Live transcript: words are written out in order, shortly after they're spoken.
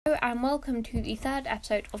and welcome to the third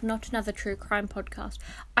episode of Not Another True Crime Podcast.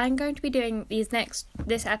 I'm going to be doing this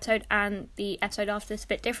episode and the episode after this a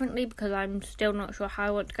bit differently because I'm still not sure how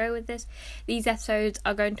I want to go with this. These episodes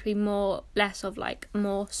are going to be more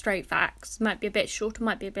straight facts. Might be a bit shorter,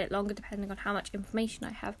 might be a bit longer, depending on how much information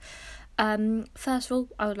I have. First of all,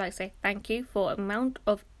 I would like to say thank you for the amount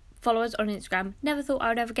of followers on Instagram. Never thought I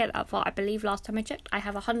would ever get that far. I believe last time I checked, I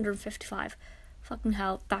have 155. Fucking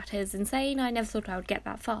hell, that is insane. I never thought I would get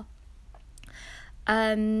that far.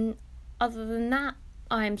 Other than that,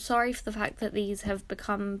 I'm sorry for the fact that these have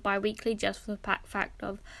become bi-weekly, just for the fact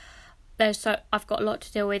of I've got a lot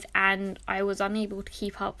to deal with and I was unable to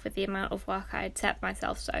keep up with the amount of work I had set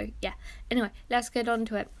myself. So yeah, anyway, let's get on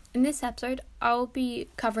to it. In this episode, I'll be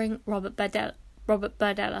covering Robert Berdella.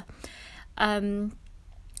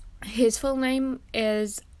 His full name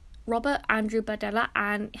is Robert Andrew Berdella,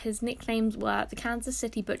 and his nicknames were the Kansas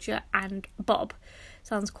City Butcher and Bob.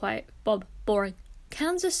 Sounds quite boring.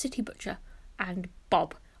 Kansas City Butcher and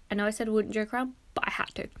Bob. I know I said I wouldn't joke around, but I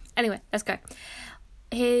had to. Anyway, let's go.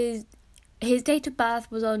 His date of birth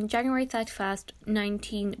was on January 31st,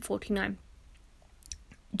 1949.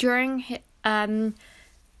 Berdella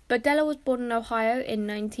was born in Ohio in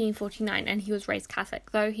 1949, and he was raised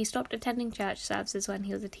Catholic, though he stopped attending church services when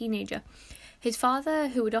he was a teenager. His father,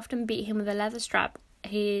 who would often beat him with a leather strap,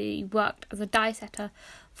 he worked as a die setter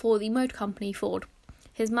for the motor company Ford.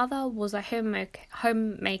 His mother was a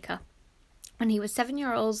homemaker. When he was 7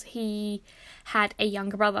 years old, he had a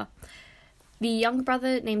younger brother. The younger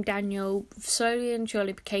brother, named Daniel, slowly and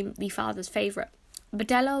surely became the father's favourite.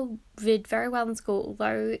 Berdella did very well in school,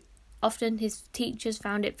 although often his teachers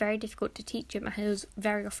found it very difficult to teach him, and he was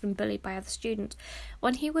very often bullied by other students.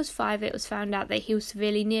 When he was 5, it was found out that he was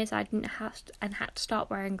severely nearsighted and had to start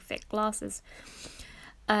wearing thick glasses.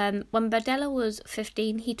 When Berdella was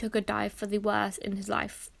 15, he took a dive for the worst in his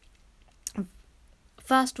life.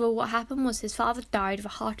 First of all, what happened was his father died of a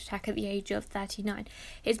heart attack at the age of 39.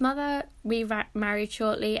 His mother remarried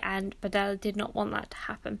shortly, and Berdella did not want that to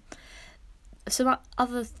happen.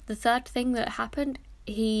 The third thing that happened,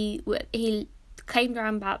 he claimed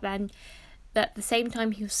around about then that at the same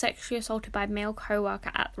time he was sexually assaulted by a male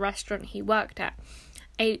co-worker at the restaurant he worked at.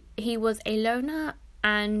 He was a loner,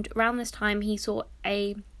 and around this time he saw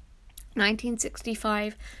a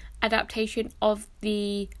 1965 adaptation of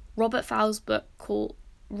the Robert Fowles book called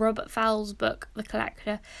Robert Fowles' book, The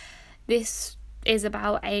Collector. This is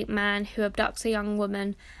about a man who abducts a young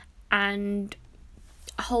woman and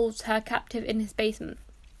holds her captive in his basement.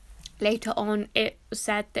 Later on, it was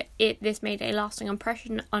said that this made a lasting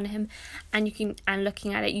impression on him, and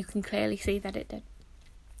looking at it, you can clearly see that it did.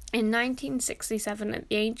 In 1967, at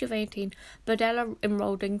the age of 18, Berdella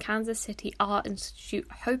enrolled in Kansas City Art Institute,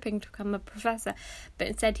 hoping to become a professor, but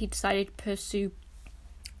instead he decided to pursue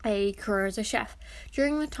a career as a chef.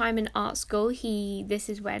 During the time in art school, this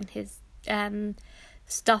is when his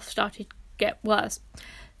stuff started to get worse.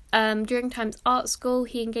 During times art school,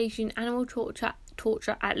 he engaged in animal torture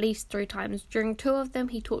at least 3 times. During 2 of them,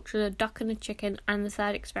 he tortured a duck and a chicken, and the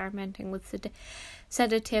third experimenting with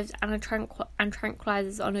sedatives and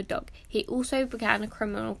tranquilizers on a dog. He also began a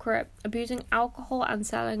criminal career, abusing alcohol and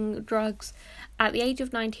selling drugs. At the age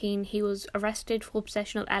of 19, he was arrested for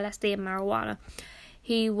possession of LSD and marijuana.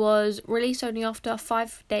 He was released only after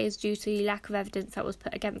 5 days due to the lack of evidence that was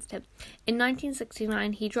put against him. In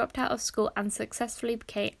 1969, he dropped out of school and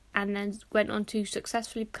then went on to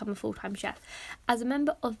successfully become a full-time chef. As a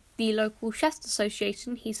member of the local chefs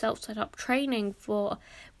association, he set up training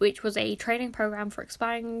which was a training program for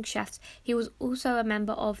aspiring chefs. He was also a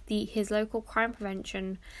member of his local crime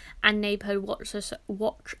prevention and neighborhood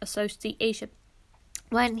watch association.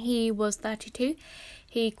 When he was 32,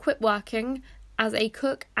 he quit working as a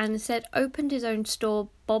cook and instead opened his own store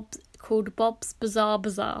called Bob's Bizarre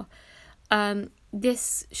Bazaar.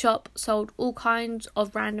 This shop sold all kinds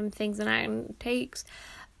of random things and antiques.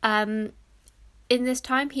 In this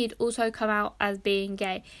time, he had also come out as being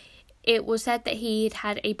gay. It was said that he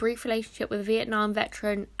had a brief relationship with a Vietnam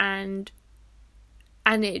veteran, although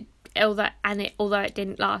it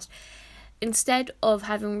didn't last. Instead of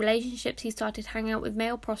having relationships, he started hanging out with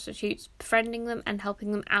male prostitutes, befriending them and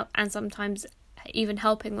helping them out, and sometimes even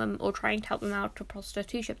helping them or trying to help them out of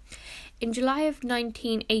prostitution. In July of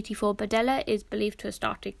 1984, Berdella is believed to have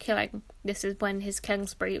started killing. This is when his killing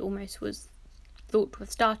spree almost was thought to have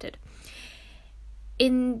started.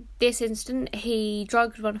 In this instant, he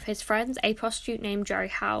drugged one of his friends, a prostitute named Jerry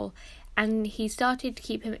Howell, and he started to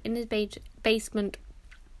keep him in his basement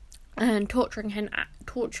and torturing him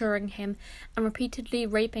and repeatedly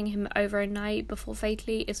raping him overnight before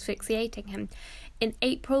fatally asphyxiating him. In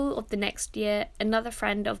April of the next year, another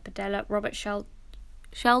friend of Berdella, Robert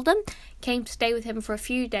Sheldon, came to stay with him for a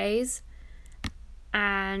few days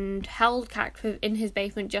and held captive in his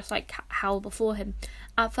basement just like Howell before him.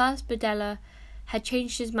 At first, Berdella had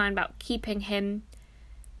changed his mind about keeping him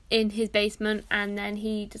in his basement, and then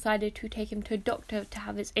he decided to take him to a doctor to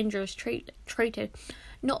have his injuries treated.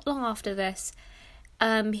 Not long after this,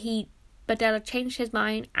 Berdella changed his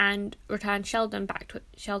mind and returned Sheldon back to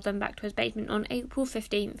his basement. On April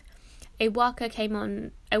 15th, a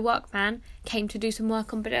workman came to do some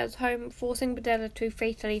work on Berdella's home, forcing Berdella to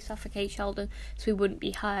fatally suffocate Sheldon so he wouldn't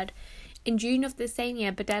be heard. In June of the same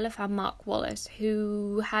year, Berdella found Mark Wallace,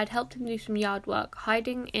 who had helped him do some yard work,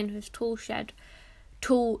 hiding in his tool shed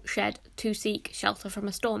to seek shelter from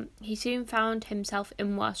a storm. He soon found himself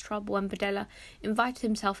in worse trouble when Berdella invited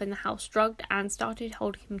himself in the house, drugged, and started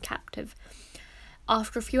holding him captive.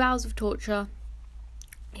 After a few hours of torture,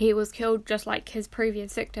 he was killed just like his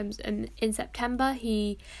previous victims, and in September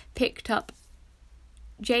he picked up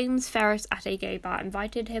James Ferris at a gay bar,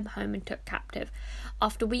 invited him home and took captive.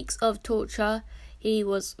 After weeks of torture, he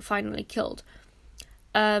was finally killed.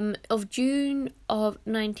 Of June of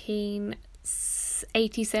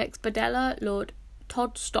 1986, Berdella lured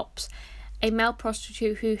Todd Stopps, a male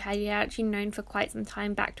prostitute who he had actually known for quite some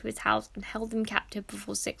time, back to his house and held him captive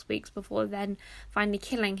for 6 weeks before then finally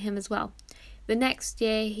killing him as well. The next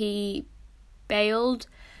year, he bailed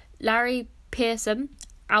Larry Pearson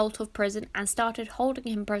out of prison and started holding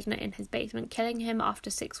him prisoner in his basement, killing him after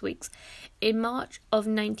 6 weeks. In March of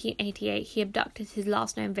 1988, he abducted his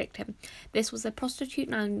last known victim. This was a prostitute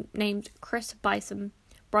named Chris Bryson,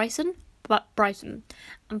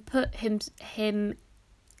 and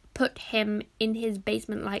put him in his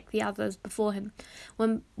basement like the others before him.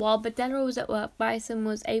 While Berdella was at work, Bryson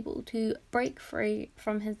was able to break free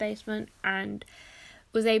from his basement and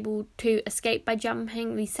was able to escape by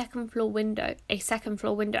jumping a second floor window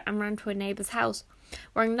and ran to a neighbour's house,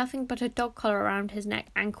 wearing nothing but a dog collar around his neck,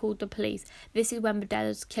 and called the police. This is when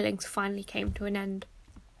Berdella's killings finally came to an end.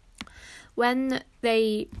 When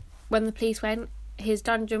the police went, his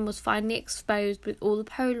dungeon was finally exposed with all the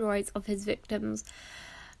Polaroids of his victims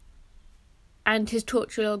and his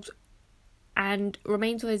torture logs, and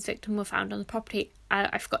remains of his victim were found on the property.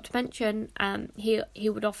 I forgot to mention, he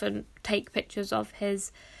would often take pictures of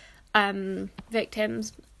his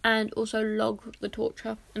victims and also log the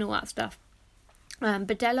torture and all that stuff.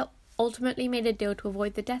 Berdella ultimately made a deal to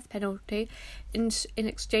avoid the death penalty in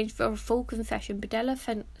exchange for a full confession. Berdella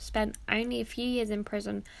spent only a few years in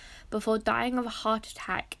prison before dying of a heart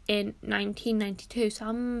attack in 1992.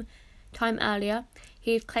 Some time earlier,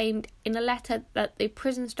 he had claimed in a letter that the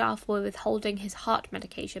prison staff were withholding his heart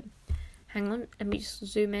medication. Hang on, let me just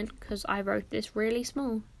zoom in because I wrote this really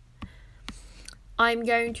small. I'm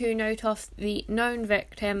going to note off the known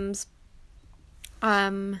victims.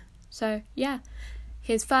 So yeah,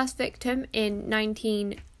 his first victim in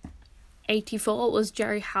 1984 was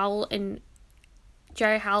Jerry Howell.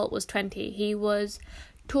 Jerry Howell was 20. He was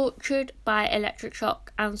tortured by electric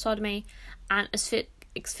shock and sodomy and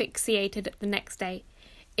asphyxiated the next day.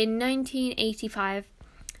 In 1985,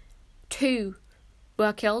 2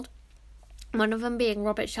 were killed, one of them being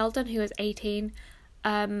Robert Sheldon, who was 18.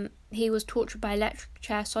 He was tortured by electric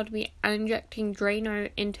chair, sodomy, and injecting Drano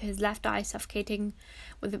into his left eye, suffocated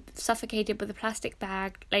with a plastic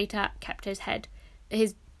bag. Later, Berdella kept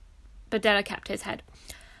his head.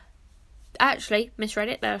 Actually, misread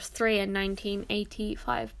it. There was 3 in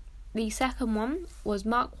 1985. The second one was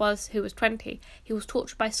Mark Wallace, who was 20. He was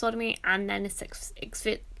tortured by sodomy and then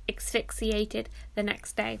asphyxiated the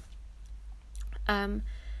next day.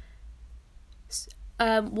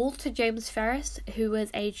 Walter James Ferris, who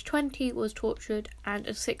was aged 20, was tortured and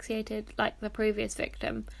asphyxiated like the previous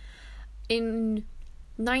victim. In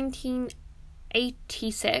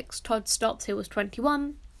 1986, Todd Stopps, who was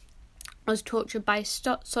 21, was tortured by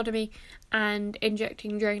sodomy and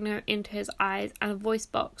injecting Drano into his eyes and voice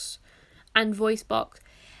box, and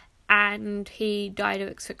he died of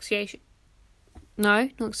asphyxiation. No,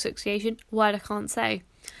 not asphyxiation. Word I can't say,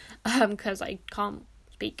 because I can't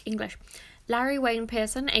speak English. Larry Wayne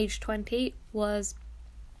Pearson, aged 20, was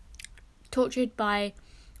tortured by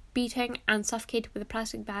beating and suffocated with a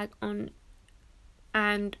plastic bag on,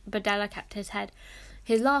 and Berdella kept his head.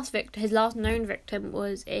 His last known victim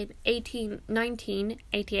was in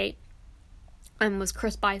 1988, and was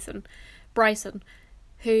Chris Bryson,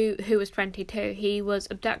 who was 22. He was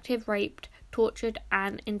abducted, raped, tortured,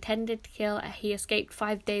 and intended to kill. He escaped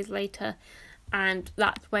 5 days later, and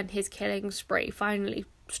that's when his killing spree finally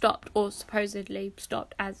stopped, or supposedly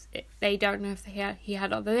stopped, as they don't know if he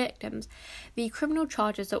had other victims. The criminal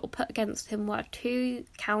charges that were put against him were 2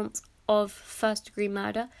 counts of first-degree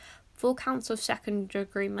murder, 4 counts of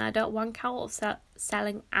second-degree murder, 1 count of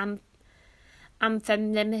selling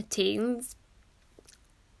amphetamines.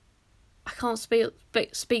 I can't speak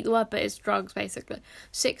the word, but it's drugs, basically.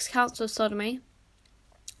 6 counts of sodomy,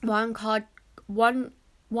 one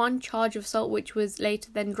charge of assault, which was later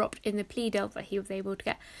then dropped in the plea deal that he was able to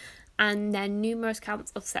get, and then numerous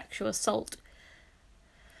counts of sexual assault.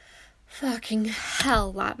 Fucking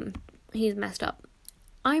hell, man. He's messed up.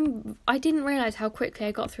 I didn't realise how quickly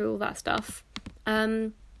I got through all that stuff.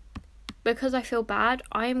 Because I feel bad,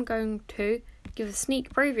 I'm going to give a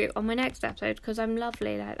sneak preview on my next episode, because I'm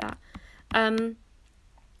lovely like that.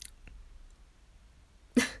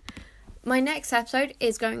 My next episode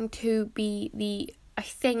is going to be I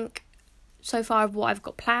think, so far of what I've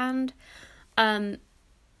got planned,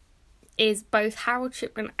 is both Harold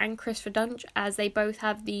Shipman and Christopher Dunch, as they both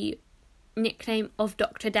have the nickname of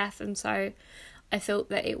Dr. Death, and so I felt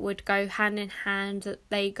that it would go hand in hand, that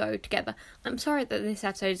they go together. I'm sorry that this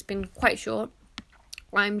episode has been quite short.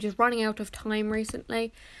 I'm just running out of time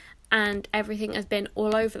recently, and everything has been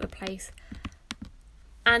all over the place.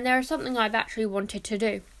 And there is something I've actually wanted to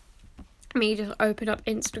do. Me just open up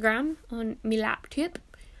Instagram on my laptop.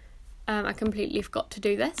 I completely forgot to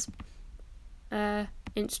do this.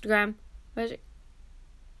 Instagram. Where's it?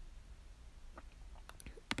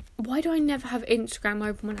 Why do I never have Instagram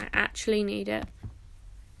open when I actually need it?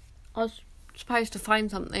 I was supposed to find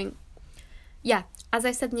something. Yeah, as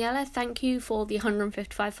I said in yellow, thank you for the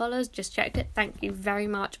 155 followers. Just checked it. Thank you very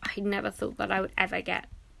much. I never thought that I would ever get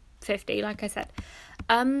 50, like I said.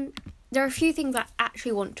 There are a few things I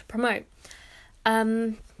actually want to promote.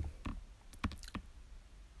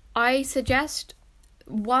 I suggest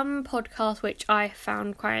one podcast which I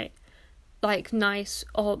found quite nice,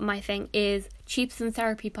 or my thing, is Cheaps and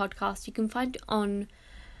Therapy podcast. You can find it on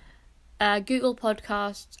Google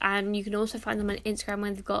Podcasts, and you can also find them on Instagram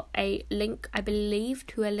when they've got a link, I believe,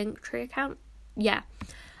 to a Linktree account. Yeah.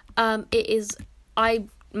 It is, I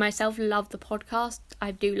myself love the podcast.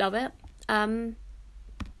 I do love it.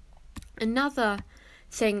 Another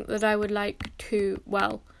thing that I would like to,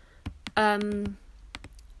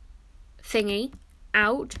 thingy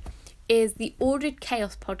out is the Ordered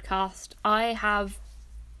Chaos podcast. I have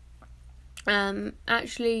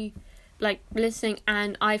actually listening,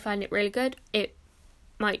 and I find it really good. It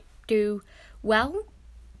might do well.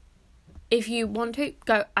 If you want to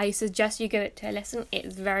go, I suggest you give it a listen.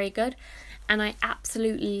 It's very good, and I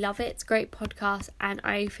absolutely love it. It's a great podcast, and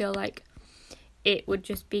I feel like it would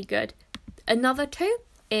just be good. Another 2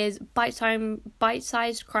 is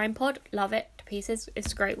Bite-Sized Crime Pod. Love it to pieces.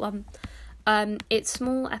 It's a great one. It's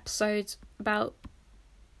small episodes, about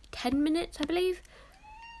 10 minutes, I believe,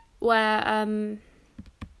 where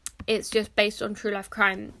it's just based on true life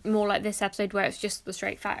crime, more like this episode where it's just the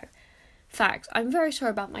straight facts. I'm very sorry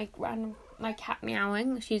about my cat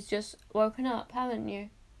meowing. She's just woken up, haven't you,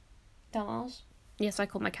 dumbass? Yes, I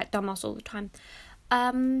call my cat dumbass all the time.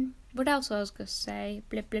 What else I was going to say?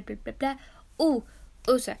 Blah, blah, blah, blah, blah. Oh,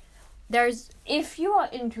 also, if you are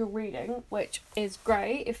into reading, which is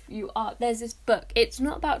great, there's this book. It's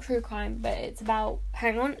not about true crime, but it's about,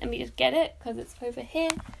 hang on, let me just get it, because it's over here.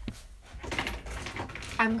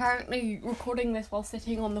 I'm currently recording this while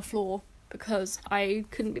sitting on the floor, because I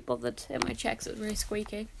couldn't be bothered to hit my chair because it was really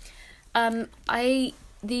squeaky. The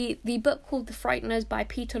book called The Frighteners by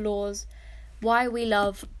Peter Laws, Why We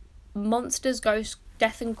Love Monsters, Ghosts,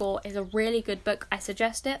 Death and Gore, is a really good book. I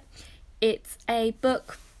suggest it. It's a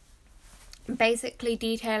book basically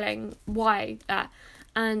detailing why that,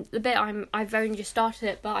 and the bit I've only just started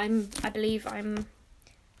it, but I believe I'm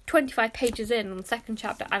 25 pages in on the second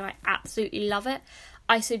chapter, and I absolutely love it.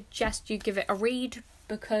 I suggest you give it a read,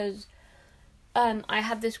 because I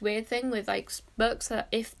have this weird thing with books that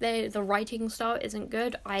if the writing style isn't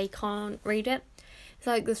good, I can't read it.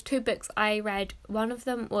 So there's 2 books I read. One of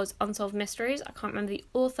them was Unsolved Mysteries, I can't remember the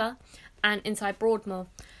author, and Inside Broadmoor.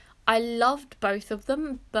 I loved both of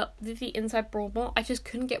them, but with the Inside Broadmoor, I just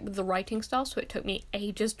couldn't get with the writing style, so it took me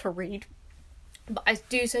ages to read. But I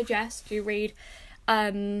do suggest you read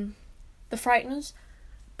The Frighteners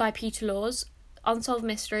by Peter Laws, Unsolved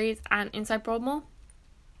Mysteries, and Inside Broadmoor.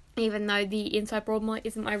 Even though the Inside Broadmoor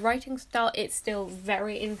isn't my writing style, it's still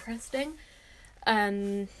very interesting,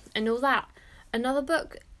 and all that. Another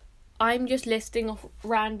book, I'm just listing off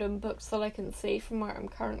random books that I can see from where I'm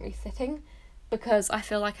currently sitting, because I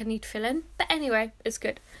feel like I need to fill in. But anyway, it's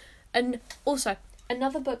good. And also,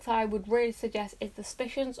 another book that I would really suggest is The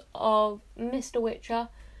Suspicions of Mr. Witcher,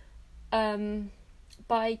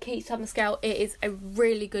 by Kate Summerscale. It is a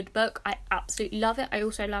really good book. I absolutely love it. I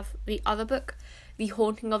also love the other book, The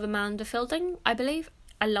Haunting of Amanda Fielding, I believe.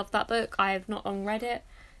 I love that book. I have not long read it.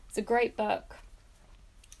 It's a great book.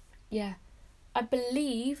 Yeah. I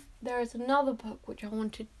believe there is another book which I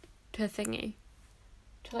wanted to suggest.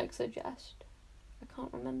 I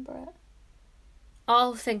can't remember it.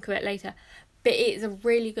 I'll think of it later. But it is a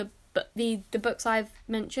really good book. The books I've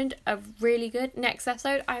mentioned are really good. Next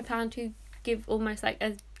episode, I plan to give almost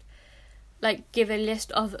give a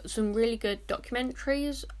list of some really good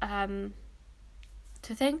documentaries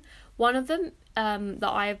to thing. One of them that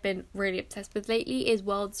I have been really obsessed with lately is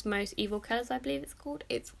World's Most Evil Killers, I believe it's called.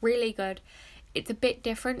 It's really good. It's a bit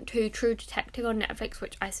different to True Detective on Netflix,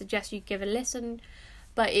 which I suggest you give a listen,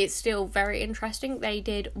 but it's still very interesting. They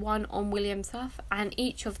did one on William Saffe, and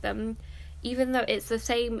each of them, even though it's the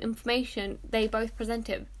same information, they both present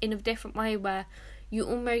it in a different way where you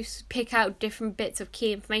almost pick out different bits of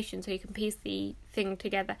key information so you can piece the thing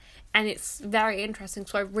together, and it's very interesting.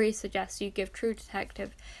 So I really suggest you give True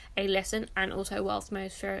Detective a listen, and also World's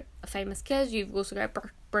Most Famous Killers. You've also got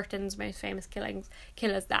Britain's Most Famous Killers.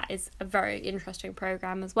 That is a very interesting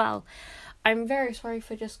program as well. I'm very sorry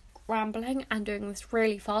for just rambling and doing this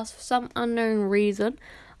really fast for some unknown reason.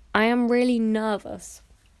 I am really nervous,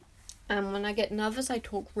 and when I get nervous I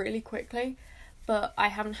talk really quickly, but I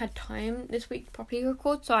haven't had time this week to properly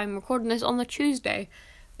record, so I'm recording this on the Tuesday.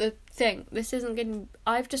 I've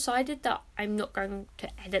decided that I'm not going to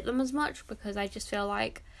edit them as much, because I just feel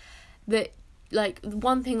like that,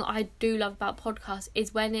 one thing I do love about podcasts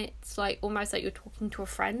is when it's almost like you're talking to a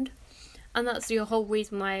friend, and that's the whole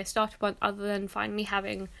reason why I started one, other than finally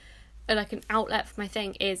having an outlet for my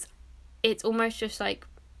thing, is it's almost just like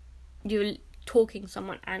you're talking to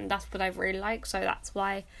someone, and that's what I really like. So that's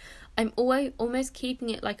why I'm always almost keeping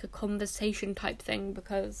it like a conversation type thing,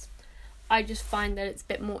 because I just find that it's a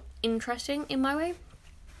bit more interesting in my way,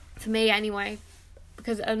 for me anyway,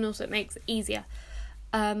 and also it makes it easier.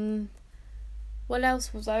 What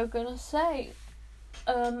else was I gonna say?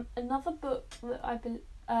 Another book that I've been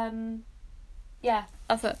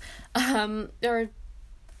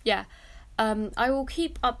I will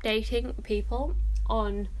keep updating people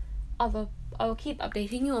on I will keep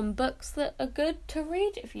updating you on books that are good to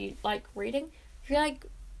read if you like reading. If you like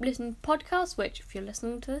listening to podcasts, which if you're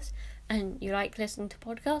listening to this and you like listening to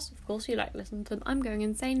podcasts, of course you like listening to them. I'm going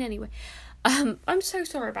insane anyway. I'm so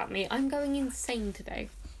sorry about me. I'm going insane today.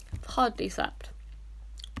 Hardly slept.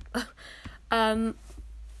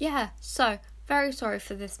 So very sorry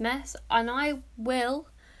for this mess, and I will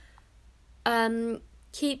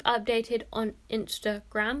keep updated on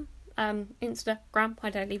Instagram. Why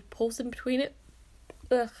did I leave a pause in between it?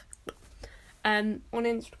 On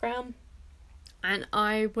Instagram, and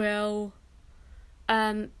I will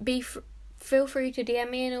feel free to DM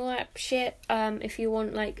me and all that shit if you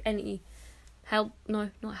want any help. No,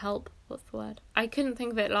 not help, what's the word? I couldn't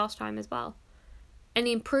think of it last time as well.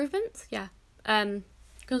 Any improvements? Yeah.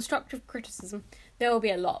 Constructive criticism. There will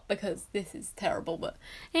be a lot, because this is terrible, but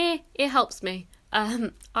it helps me.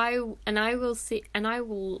 I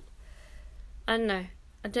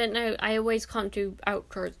don't know. I always can't do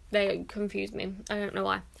outros. They confuse me. I don't know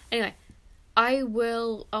why. Anyway,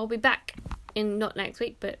 I'll be back not next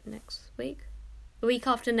week, but next week. The week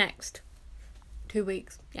after next. 2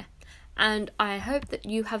 weeks. Yeah. And I hope that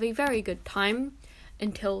you have a very good time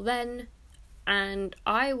until then. And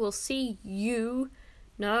I will see you.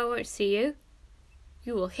 No, I won't see you.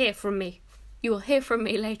 You will hear from me. You will hear from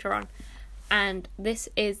me later on. And this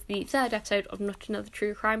is the 3rd episode of Not Another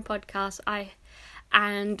True Crime Podcast. I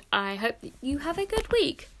hope that you have a good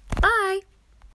week. Bye!